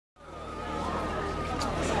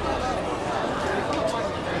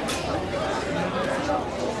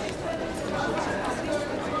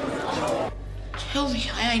me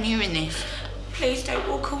I ain't hearing this. Please don't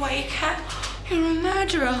walk away, Cat. You're a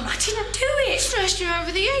murderer. I didn't do it. Smashed her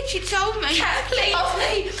over the edge, you told me. Cat, please. Off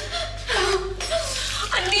me.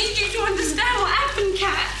 I need you to understand what happened,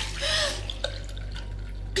 Cat.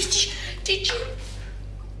 Did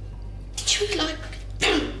you like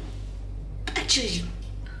actually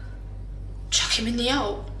chuck him in the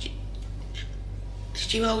hole?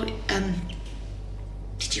 Did you hold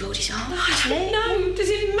his arm? I don't know. Does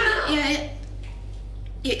it matter? Yeah,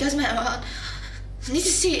 it does matter. I need to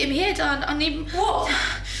see it in my head. I need... What?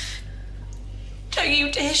 Don't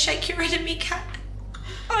you dare shake your head at me, Cat.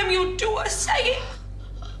 I'm your daughter. Say it.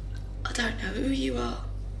 I don't know who you are.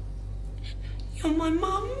 You're my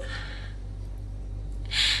mum.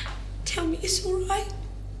 Tell me it's all right.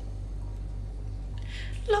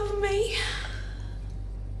 Love me.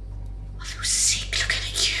 I feel sick looking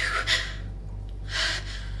at you.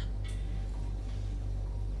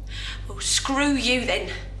 Well, screw you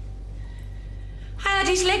then. I had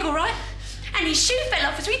his leg, all right? And his shoe fell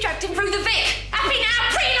off as we dragged him through the Vic. Happy now,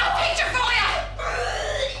 pretty little picture for you!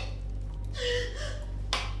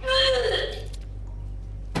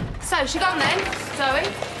 So, she gone then, Zoe?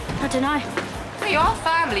 I don't know. Well, you're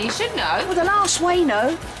family, you should know. Well, the last we knew,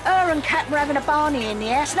 her and Cat were having a Barney in the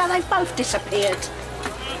house. Now they've both disappeared.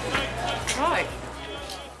 Right.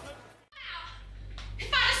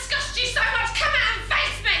 If I disgust you so much, come out and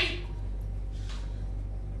face me!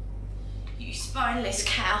 You spineless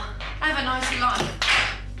cow. Have a nice life.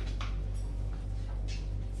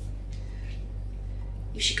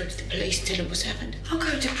 You should go to the police and tell them what's happened. I'll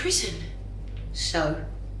go to prison. So?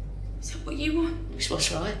 Is that what you want? It's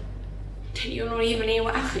what's right. Then you're not even hear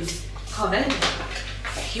what happened. Can't end.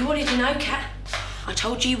 You wanted to know, Cat. I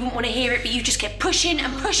told you wouldn't want to hear it, but you just kept pushing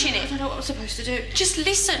and pushing it. I don't know what I'm supposed to do. Just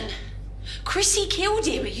listen. Chrissie killed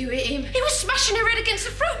him. But you hit him. He was smashing her head against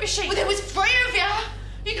the fruit machine. Well, there was 3 of you.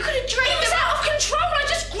 You could have drained He was them out of control. I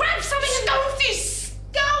just grabbed something and... This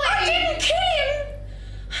going. I didn't kill him.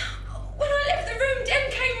 When I left the room,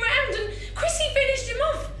 Den came round and Chrissie finished him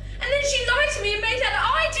off. And then she lied to me and made out that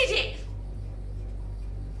I did it.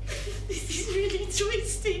 This is really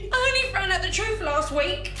twisted. I only found out the truth last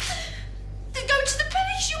week. Then go to the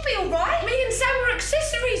police, you'll be all right. Me and Sam were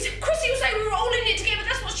accessories. Chrissie will say we were all in it together.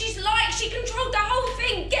 That's what she's like. She controlled the whole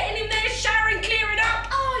thing. Getting him there, showering, clearing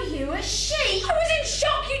up. Are you a sheep? I was in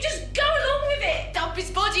shock. You just go along with it. Dump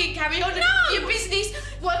his body and carry on No. your business.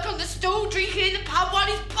 Work on the stool, drinking in the pub while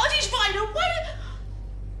his body's rotting away.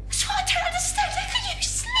 That's what I don't understand. How can you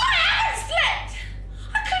sleep? I haven't slept.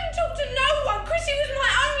 I couldn't talk to no one. Chrissie was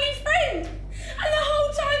my only friend. And the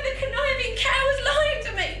whole time the conniving cow was lying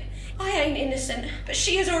to me. I ain't innocent, but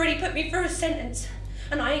she has already put me through a sentence.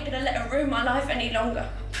 And I ain't gonna let her ruin my life any longer.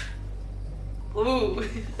 Ooh,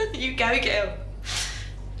 you go, girl.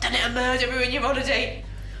 Don't let a murder ruin your holiday.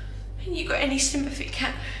 And you got any sympathy,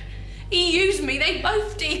 Cat? He used me, they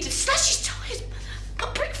both did. Slash his tyres.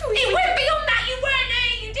 Got brick through his It went beyond that, you weren't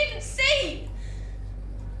there, you didn't see.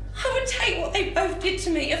 I would take what they both did to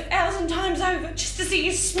me 1,000 times over just to see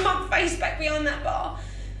his smug face back behind that bar.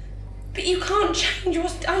 But you can't change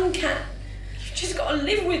what's done, Cat. You've just got to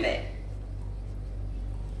live with it.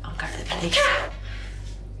 I'm going to the police. Cat!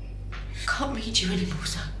 Can't read you anymore,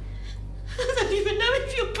 son. I don't even know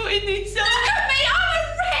if you're putting this on. Look at me, I'm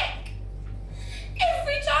a wreck!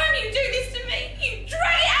 Every time you do this to me, you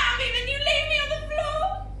drag it out of me, then you leave me on the floor.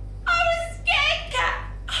 I was scared, Cat.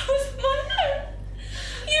 I was on my own.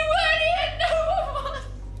 You weren't here, no one was.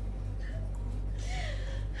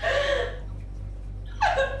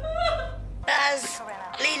 As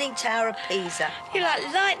Leaning Tower of Pisa. You're like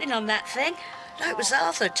lightning on that thing. No, it was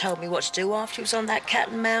Arthur who told me what to do after he was on that cat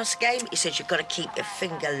and mouse game. He said you've got to keep your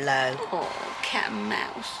finger low. Oh, cat and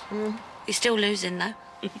mouse. You're still losing, though.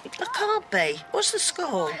 I can't be. What's the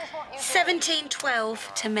score?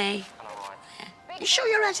 17-12 to me. You sure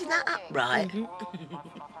you're adding that up right?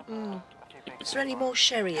 Is there any more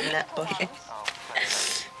sherry in that bottle?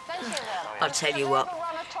 I'll tell you what.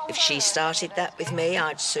 If she started that with me,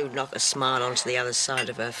 I'd soon knock a smile onto the other side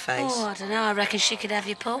of her face. Oh, I don't know. I reckon she could have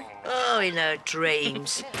you, Paul. Oh, in her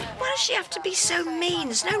dreams. Why does she have to be so mean?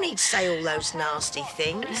 There's no need to say all those nasty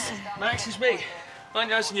things. Max, it's me. Mind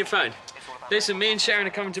you answering your phone? Listen, me and Sharon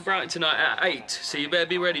are coming to Brighton tonight at 8, so you better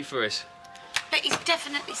be ready for us. But he's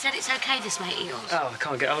definitely said it's OK, this mate of yours. Oh, I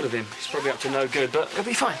can't get hold of him. He's probably up to no good, but he'll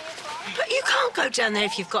be fine. But you can't go down there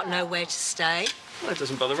if you've got nowhere to stay. Well, it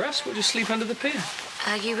doesn't bother us. We'll just sleep under the pier.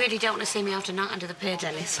 You really don't want to see me after night under the pier,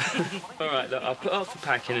 Dennis. All right, look, I'll put off the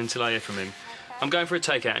packing until I hear from him. I'm going for a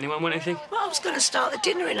takeout. Anyone want anything? Well, I was going to start the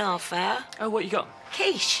dinner in half hour. Oh, what you got?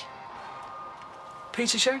 Quiche.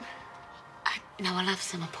 Pizza, Sharon? No, I'll have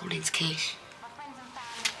some of Pauline's quiche.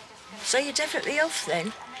 So you're definitely off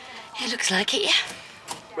then? It looks like it, yeah.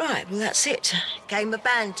 Right, well, that's it. Game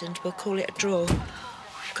abandoned. We'll call it a draw.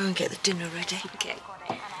 Go and get the dinner ready. Okay.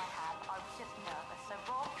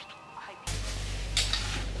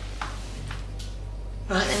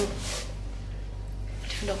 Right then.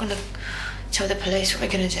 If we're not going to tell the police, what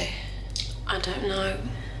we're going to do? I don't know.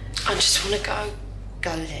 I just want to go.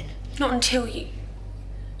 Go then. Not until you...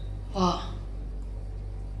 What?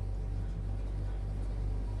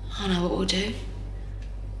 I know what we'll do.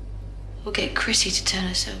 We'll get Chrissie to turn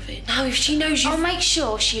herself in. No, if she knows you... I'll make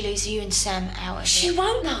sure she leaves you and Sam out of it. She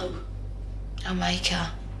won't know. I'll make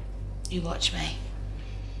her. You watch me.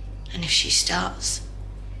 And if she starts,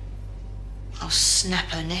 I'll snap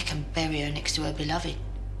her neck and bury her next to her beloved.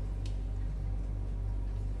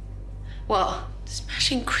 What?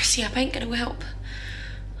 Smashing Chrissie up ain't going to help.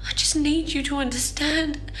 I just need you to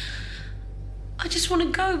understand. I just want to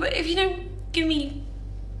go, but if you don't give me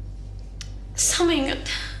something...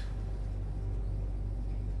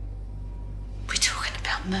 We're talking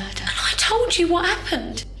about murder. And I told you what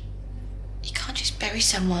happened. You can't just bury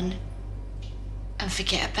someone and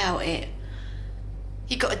forget about it.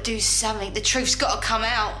 You got to do something. The truth's got to come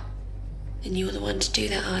out. And you're the one to do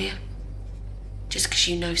that, are you? Just because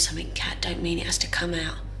you know something, Kat, don't mean it has to come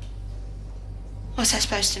out. What's that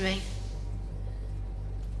supposed to mean?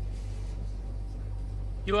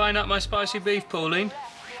 You eyeing up my spicy beef, Pauline?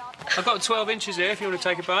 I've got 12 inches here if you want to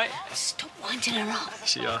take a bite. Stop winding her up.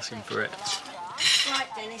 She's asking for it. Right,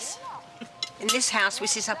 Dennis. In this house, we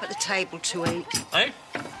sit up at the table to eat. Eh?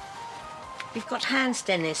 We've got hands,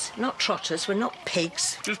 Dennis, not trotters. We're not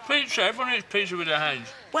pigs. There's pizza. Everyone eats pizza with their hands.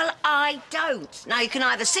 Well, I don't. Now, you can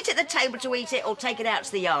either sit at the table to eat it or take it out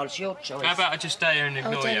to the yard. It's your choice. How about I just stay here and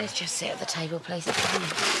ignore you? Dennis, just sit at the table, please.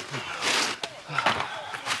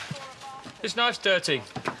 This knife's dirty.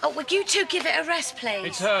 Oh, would you two give it a rest, please?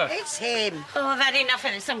 It's her. It's him. Oh, I've had enough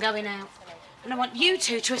of this. I'm going out. And I want you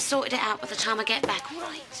two to have sorted it out by the time I get back, all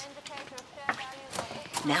right?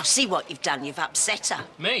 Now, see what you've done. You've upset her.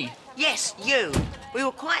 Me? Yes, you. We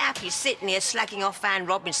were quite happy sitting here slagging off Anne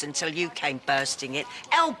Robinson until you came bursting it.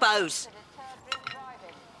 Elbows!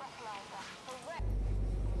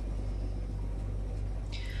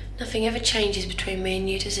 Nothing ever changes between me and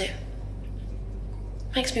you, does it?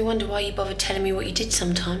 Makes me wonder why you bothered telling me what you did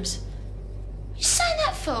sometimes. What are you saying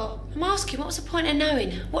that for? I'm asking, what was the point of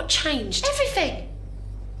knowing? What changed? Everything.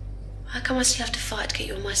 How come I still have to fight to get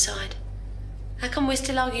you on my side? How come we're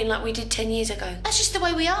still arguing like we did 10 years ago? That's just the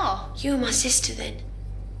way we are. You were my sister then.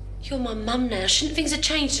 You're my mum now. Shouldn't things have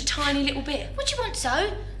changed a tiny little bit? What do you want,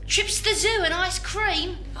 so? Trips to the zoo and ice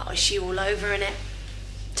cream? Oh, is she all over, innit?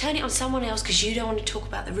 Turn it on someone else because you don't want to talk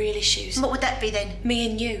about the real issues. What would that be then? Me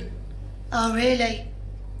and you. Oh, really?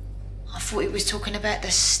 I thought he was talking about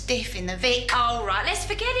the stiff in the Vic. All right, let's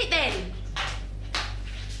forget it then.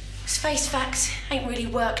 Let's face facts. Ain't really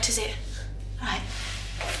worked, has it? Right.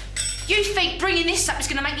 You think bringing this up is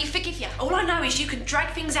going to make me forgive you? All I know is you can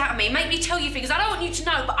drag things out of me, make me tell you things I don't want you to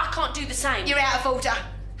know, but I can't do the same. You're out of order.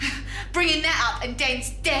 Bringing that up and Den's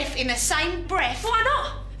death in the same breath. Why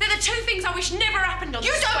not? They're the two things I wish never happened on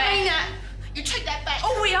You this don't square. mean that. You take that back.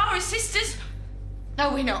 All we are is sisters.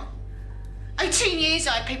 No, we're not. 18 years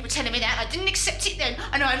I had people telling me that. I didn't accept it then.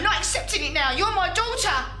 I know I'm not accepting it now. You're my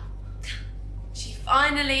daughter. She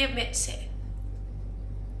finally admits it.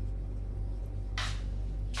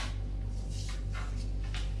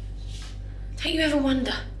 Don't you ever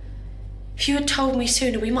wonder? If you had told me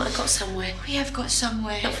sooner, we might have got somewhere. We have got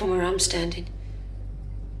somewhere. Not from where I'm standing.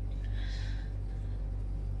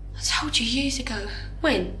 I told you years ago.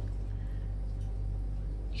 When?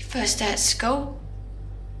 Your first day at school.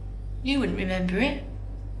 You wouldn't remember it.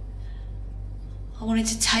 I wanted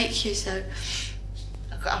to take you, so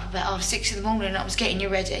I got up about 6:30 in the morning and I was getting you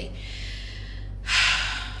ready.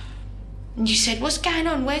 And you said, "What's going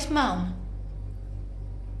on? Where's Mum?"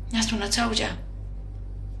 That's when I told you.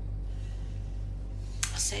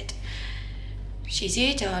 I said, "She's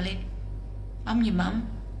here, darling. I'm your mum."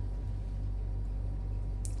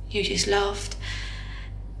 You just laughed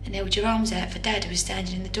and held your arms out for Dad, who was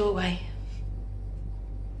standing in the doorway.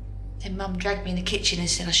 Then Mum dragged me in the kitchen and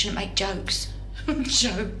said I shouldn't make jokes.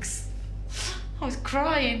 Jokes? I was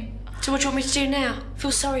crying. So what do you want me to do now?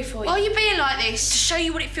 Feel sorry for you? Why are you being like To this? show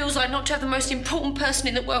you what it feels like not to have the most important person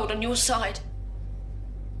in the world on your side.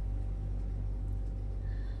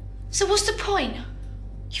 So what's the point?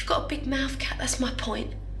 You've got a big mouth, Kat, that's my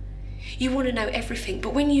point. You want to know everything,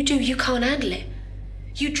 but when you do, you can't handle it.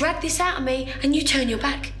 You drag this out of me and you turn your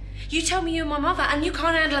back. You tell me you're my mother and you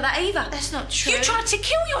can't handle that either. That's not true. You tried to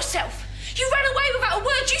kill yourself. You ran away without a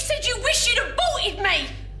word. You said you wished you'd aborted me.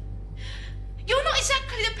 You're not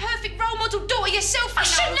exactly the perfect role model daughter yourself, I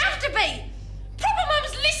shouldn't have to be. Proper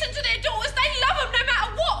mums listen to their daughters. They love them no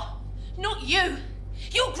matter what. Not you.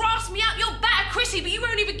 You'll grass me out, you'll batter Chrissie, but you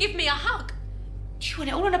won't even give me a hug. You want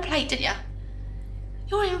it all on a plate, don't you?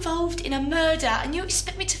 You're involved in a murder and you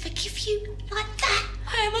expect me to forgive you like that?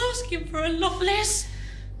 I am asking for a lot less.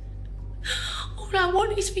 All I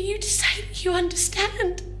want is for you to say that you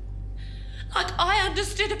understand. Like I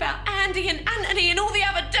understood about Andy and Anthony and all the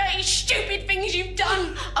other dirty, stupid things you've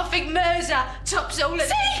done. I think murder tops all of...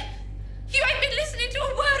 See? You ain't been listening to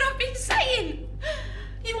a word I've been saying.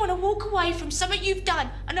 You want to walk away from something you've done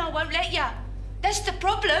and I won't let you. That's the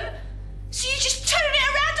problem. So you just turn it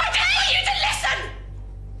around. I just want you to listen.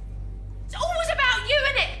 It's always about you,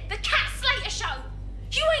 innit? The Cat Slater show.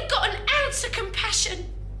 You ain't got an ounce of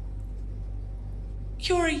compassion.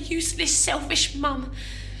 You're a useless, selfish mum,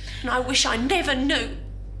 and I wish I never knew.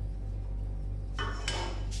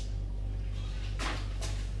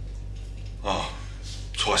 Oh,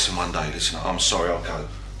 twice in one day. Listen, I'm sorry, I'll go.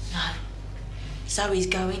 No. Zoe's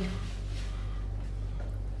going.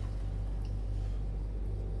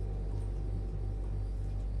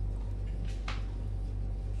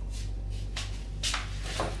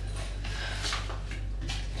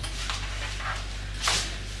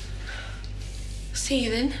 See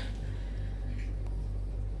you then.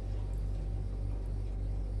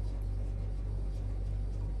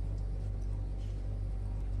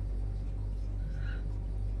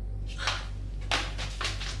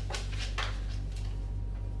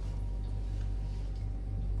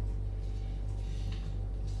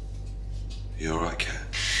 You all right, Kat?